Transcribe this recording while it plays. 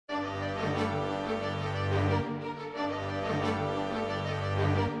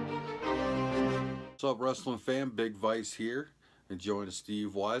What's up, wrestling fan? Big Vice here, and joined Steve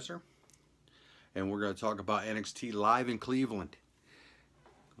Weiser, and we're going to talk about NXT live in Cleveland.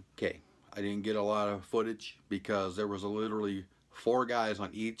 Okay, I didn't get a lot of footage because there was literally 4 guys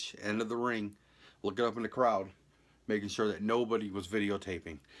on each end of the ring looking up in the crowd, making sure that nobody was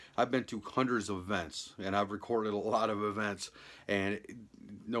videotaping. I've been to hundreds of events, and I've recorded a lot of events, and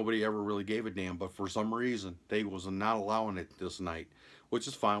nobody ever really gave a damn, but for some reason, they was not allowing it this night, which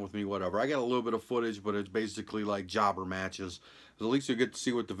is fine with me, whatever. I got a little bit of footage, but it's basically like jobber matches. At least you get to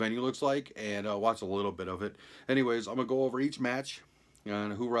see what the venue looks like and watch a little bit of it. Anyways, I'm going to go over each match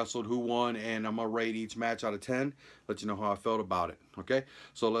and who wrestled, who won, and I'm going to rate each match out of 10, let you know how I felt about it, okay?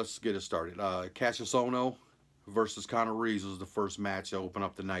 So let's get it started. Cassius Ohno versus Connor Reeves was the first match to open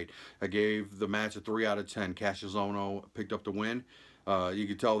up the night. I gave the match a 3 out of 10. Cassius Ohno picked up the win. You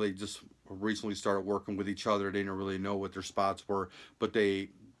could tell they just recently started working with each other. They didn't really know what their spots were, but they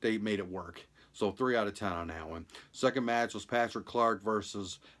made it work. So 3 out of 10 on that one. Second match was Patrick Clark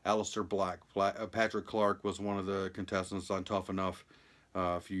versus Aleister Black. Patrick Clark was one of the contestants on Tough Enough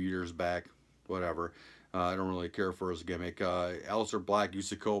a few years back. Whatever. I don't really care for his gimmick. Aleister Black used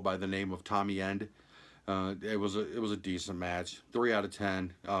to go by the name of Tommy End. It was a decent match. 3 out of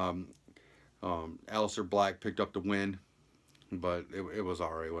 10. Aleister Black picked up the win, but it was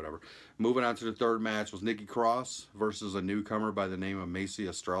alright, whatever. Moving on to the third match was Nikki Cross versus a newcomer by the name of Macy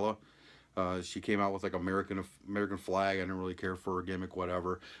Estrella. She came out with like American flag. I didn't really care for her gimmick,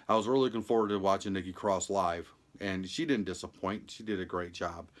 whatever. I was really looking forward to watching Nikki Cross live, and she didn't disappoint. She did a great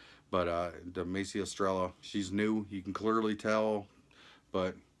job. But the Macy Estrella, she's new. You can clearly tell,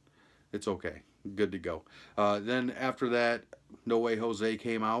 but it's okay. Good to go. Then after that, No Way Jose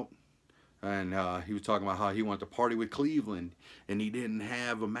came out, and he was talking about how he wanted to party with Cleveland, and he didn't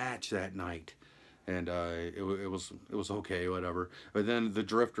have a match that night, and it was okay, whatever. But then the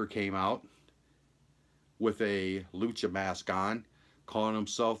Drifter came out with a lucha mask on, calling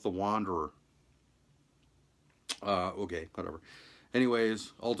himself the Wanderer. Okay, whatever.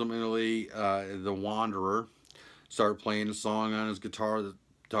 Anyways, ultimately, the Wanderer started playing a song on his guitar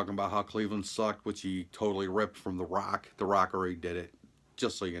talking about how Cleveland sucked, which he totally ripped from The Rock. The Rock already did it.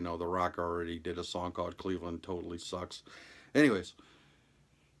 Just so you know, The Rock already did a song called Cleveland Totally Sucks. Anyways,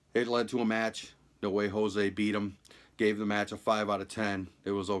 it led to a match. No Way Jose beat him. Gave the match a 5 out of 10.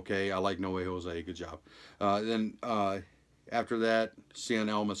 It was okay. I like No Way Jose. Good job. Then after that,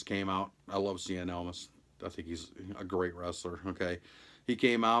 Cien Almas came out. I love Cien Almas. I think he's a great wrestler. Okay, he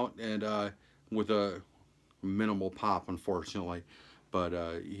came out and with a minimal pop, unfortunately.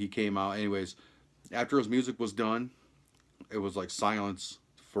 But he came out anyways. After his music was done, it was like silence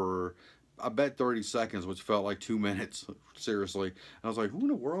for, I bet, 30 seconds, which felt like 2 minutes, seriously. And I was like, who in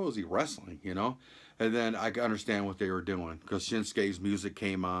the world is he wrestling, you know? And then I could understand what they were doing, because Shinsuke's music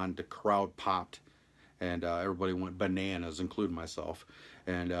came on, the crowd popped, and everybody went bananas, including myself.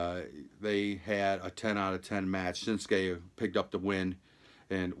 And they had a 10 out of 10 match. Shinsuke picked up the win,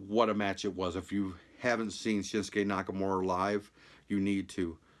 and what a match it was. If you haven't seen Shinsuke Nakamura live, you need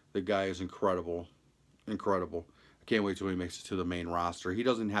to. The guy is incredible. Incredible. I can't wait till he makes it to the main roster. He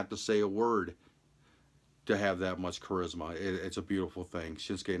doesn't have to say a word to have that much charisma. It's a beautiful thing.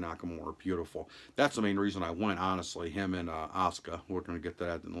 Shinsuke Nakamura, beautiful. That's the main reason I went, honestly. Him and Asuka. We're going to get to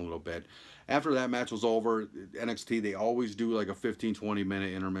that in a little bit. After that match was over, NXT, they always do like a 15-20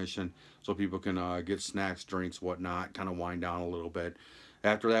 minute intermission so people can get snacks, drinks, whatnot, kind of wind down a little bit.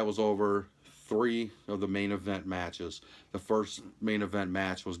 After that was over, 3 of the main event matches. The first main event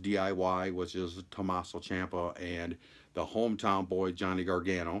match was DIY, which is Tommaso Ciampa and the hometown boy Johnny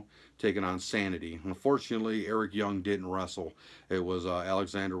Gargano taking on Sanity. Unfortunately, Eric Young didn't wrestle. It was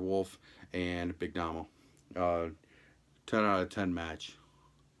Alexander Wolf and Big Damo. 10 out of 10 match.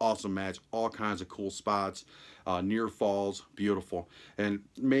 Awesome match. All kinds of cool spots. Near falls. Beautiful. And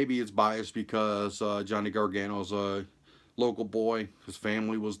maybe it's biased because Johnny Gargano's a local boy. His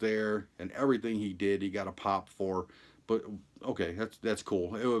family was there, and everything he did, he got a pop for. But okay, that's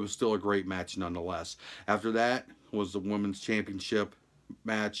cool. It was still a great match nonetheless. After that was the women's championship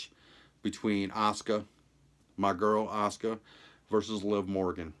match between Asuka, my girl Asuka, versus Liv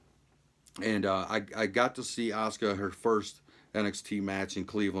Morgan. And I got to see Asuka her first NXT match in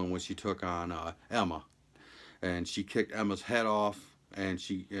Cleveland when she took on Emma, and she kicked Emma's head off, and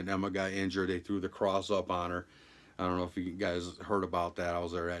Emma got injured. They threw the cross up on her. I don't know if you guys heard about that. I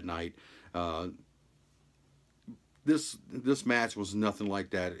was there at night. This match was nothing like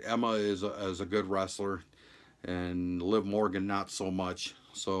that. Emma is a good wrestler, and Liv Morgan not so much.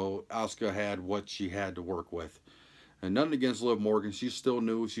 So Asuka had what she had to work with. And nothing against Liv Morgan. She's still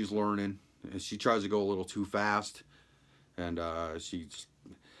new. She's learning. And she tries to go a little too fast. And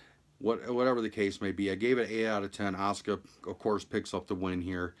whatever the case may be. I gave it an 8 out of 10. Asuka, of course, picks up the win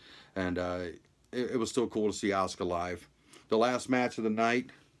here, and it was still cool to see Asuka live. The last match of the night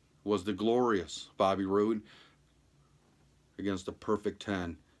was the glorious Bobby Roode against the Perfect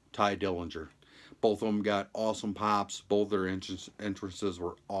 10, Ty Dillinger. Both of them got awesome pops. Both their entrances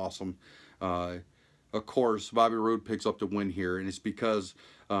were awesome. Of course, Bobby Roode picks up the win here, and it's because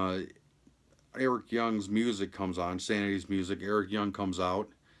Eric Young's music comes on, Sanity's music. Eric Young comes out,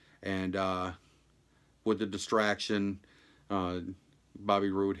 and with the distraction,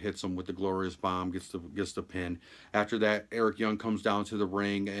 Bobby Roode hits him with the glorious bomb, gets the pin. After that, Eric Young comes down to the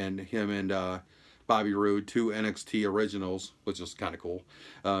ring, and him and Bobby Roode, 2 NXT originals, which is kind of cool,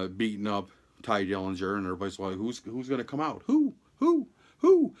 beating up Ty Dillinger, and everybody's like, who's going to come out? Who's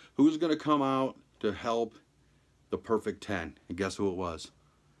going to come out to help the Perfect 10? And guess who it was?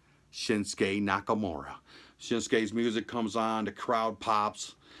 Shinsuke Nakamura. Shinsuke's music comes on, the crowd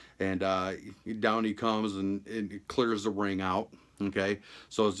pops, and down he comes, and it clears the ring out. Okay,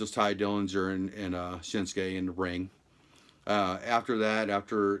 so it's just Ty Dillinger and Shinsuke in the ring. After that,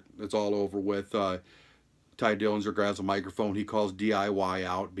 after it's all over with, Ty Dillinger grabs a microphone. He calls DIY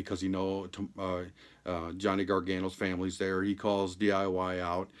out because Johnny Gargano's family's there. He calls DIY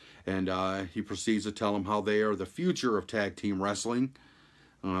out, and he proceeds to tell him how they are the future of tag team wrestling,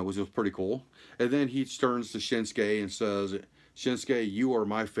 which was pretty cool. And then he turns to Shinsuke and says, Shinsuke, you are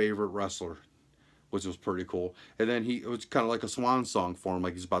my favorite wrestler, which was pretty cool. And then it was kind of like a swan song for him,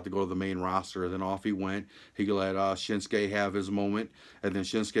 like he's about to go to the main roster. And then off he went. He let Shinsuke have his moment, and then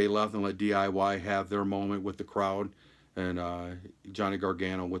Shinsuke left and let DIY have their moment with the crowd, and Johnny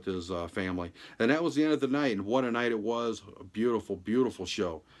Gargano with his family. And that was the end of the night, and what a night it was. A beautiful, beautiful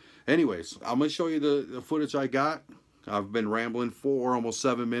show. Anyways, I'm going to show you the footage I got. I've been rambling for almost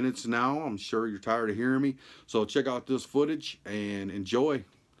 7 minutes now. I'm sure you're tired of hearing me. So check out this footage and enjoy.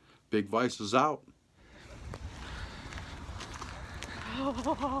 Big Vice is out. Oh,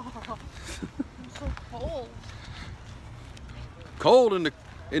 I'm so cold. Cold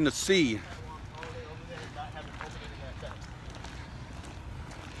in the sea.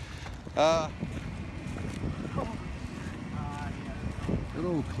 Good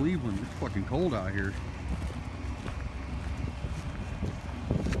old Cleveland. It's fucking cold out here.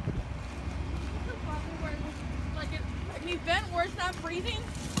 Like an event where it's not freezing?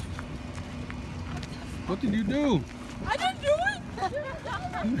 What did you do? I didn't do it!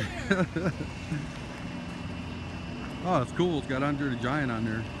 Oh, it's cool. It's got Andre the Giant on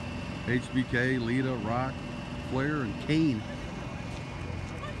there. HBK, Lita, Rock, Flair, and Kane.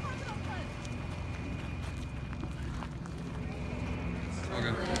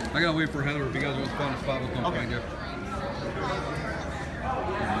 Okay. I gotta wait for Heather. If you guys want to find a spot, we'll come find you.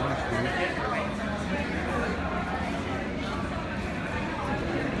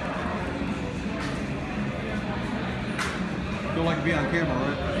 Feel like to be on camera,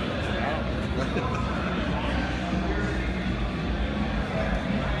 right?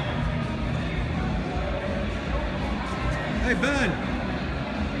 Hey, Ben!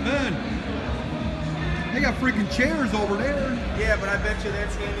 They got freaking chairs over there. Yeah, but I bet you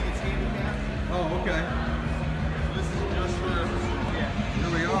that's handicap. Oh, okay. This is just for, yeah.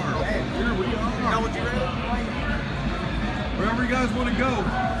 Here we are. Hey, here we are. Now would you rather? Wherever you guys want to go.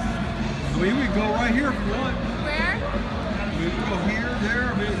 I mean, we can go right here if you want. Where? We can go here, there.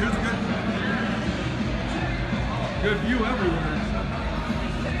 I mean, there's a good view everywhere.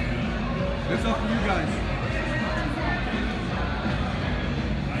 It's up to you guys.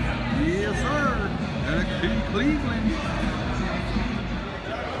 Yes, sir. NXT Cleveland.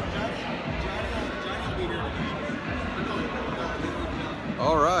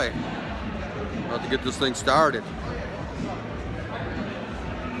 All right. About to get this thing started.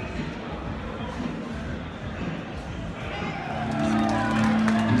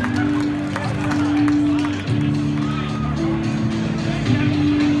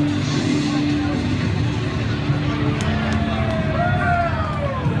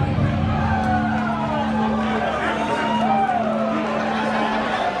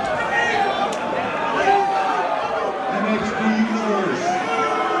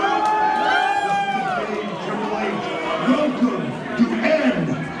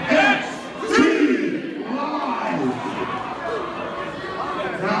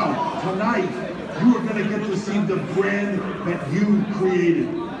 The brand that you created,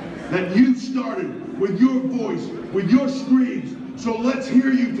 that you started with your voice, with your screams. So let's hear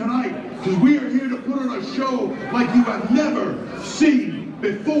you tonight, because we are here to put on a show like you have never seen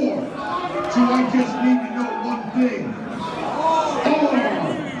before. So I just need to know one thing.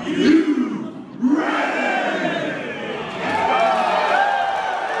 Are you ready?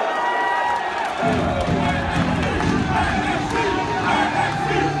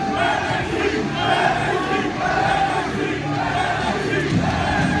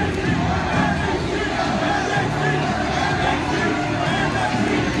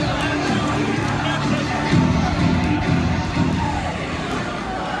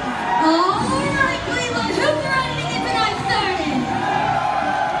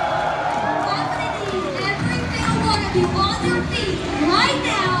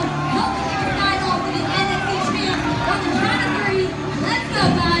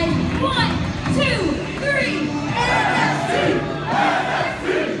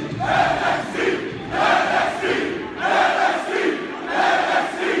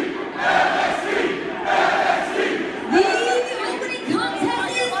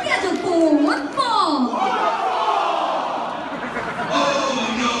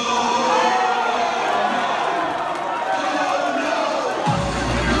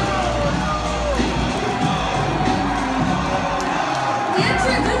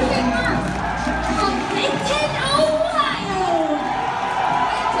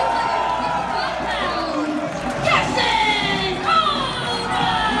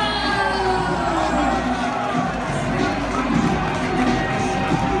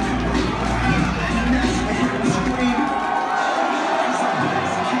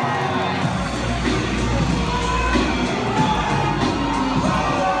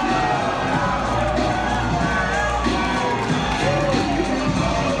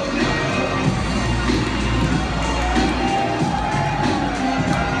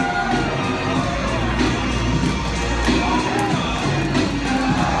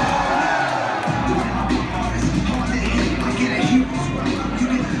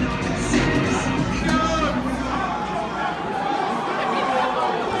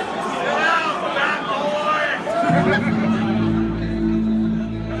 And then